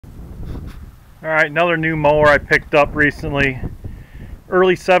Alright, another new mower I picked up recently.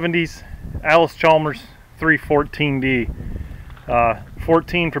 Early 70s, Allis Chalmers 314D.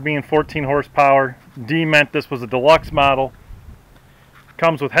 14 for being 14 horsepower. D meant this was a deluxe model.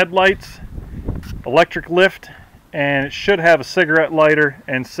 Comes with headlights, electric lift, and it should have a cigarette lighter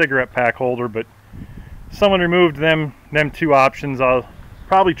and cigarette pack holder, but someone removed them two options. I'll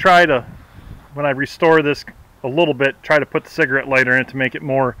probably try to, when I restore this a little bit, try to put the cigarette lighter in it to make it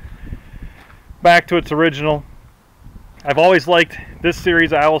more back to its original. I've always liked this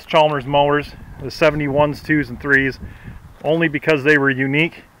series of Allis Chalmers mowers, the 71s, 2s, and 3s, only because they were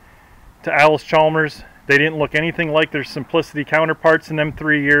unique to Allis Chalmers. They didn't look anything like their Simplicity counterparts in them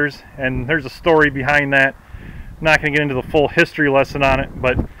 3 years, and there's a story behind that. I'm not going to get into the full history lesson on it,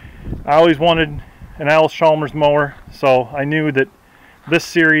 but I always wanted an Allis Chalmers mower, so I knew that this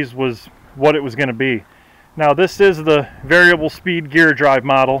series was what it was going to be. Now, this is the variable speed gear drive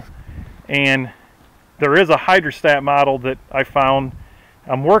model, and there is a hydrostat model that I found.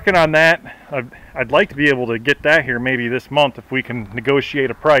 I'm working on that. I'd like to be able to get that here maybe this month if we can negotiate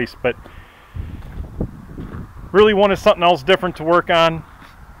a price, but really wanted something else different to work on.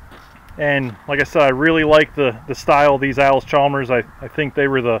 And like I said, I really like the style of these Allis Chalmers. I think they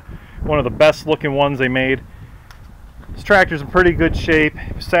were one of the best looking ones they made. This tractor's in pretty good shape.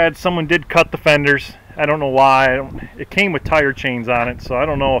 Sad someone did cut the fenders. I don't know why. It came with tire chains on it, so I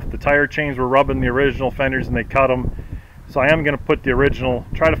don't know if the tire chains were rubbing the original fenders and they cut them. So I am going to put the original,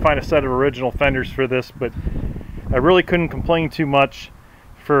 try to find a set of original fenders for this, but I really couldn't complain too much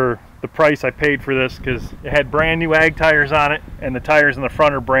for the price I paid for this, because it had brand new ag tires on it and the tires in the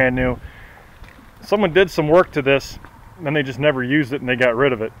front are brand new. Someone did some work to this and they just never used it and they got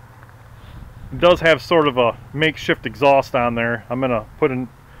rid of it. It does have sort of a makeshift exhaust on there. I'm going to put in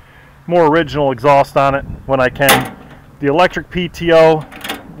more original exhaust on it when I can. The electric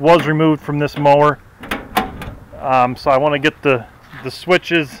PTO was removed from this mower, so I want to get the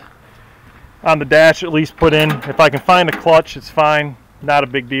switches on the dash at least put in. If I can find a clutch, it's fine. Not a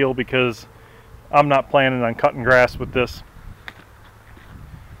big deal because I'm not planning on cutting grass with this.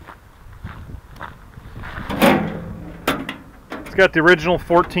 It's got the original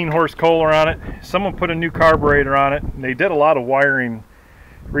 14 horse Kohler on it. Someone put a new carburetor on it, and they did a lot of wiring,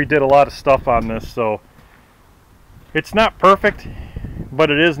 redid a lot of stuff on this, so it's not perfect,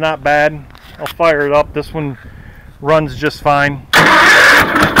 but it is not bad. I'll fire it up. This one runs just fine.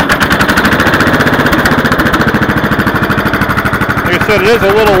 Like I said, it is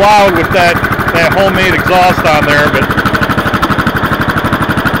a little loud with that homemade exhaust on there, but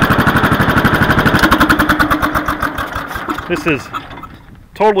this is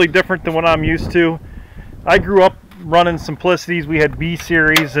totally different than what I'm used to. I grew up running Simplicities. We had B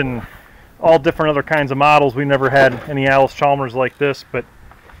series and all different other kinds of models. We never had any Allis Chalmers like this, but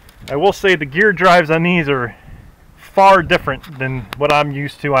I will say the gear drives on these are far different than what I'm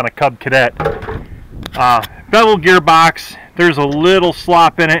used to on a Cub Cadet. Bevel gearbox, there's a little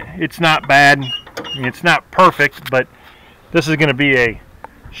slop in it. It's not bad. I mean, it's not perfect, but this is going to be a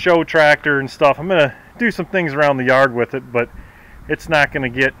show tractor and stuff. I'm going to do some things around the yard with it, but it's not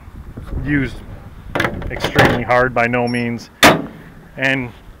going to get used extremely hard by no means.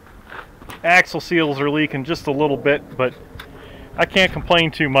 And axle seals are leaking just a little bit, but I can't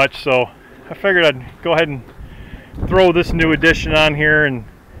complain too much, so I figured I'd go ahead and throw this new addition on here. And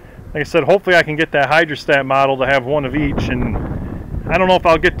like I said, hopefully I can get that hydrostat model to have one of each, and I don't know if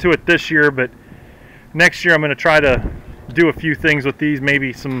I'll get to it this year, but next year I'm going to try to do a few things with these,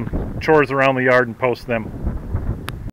 maybe some chores around the yard and post them.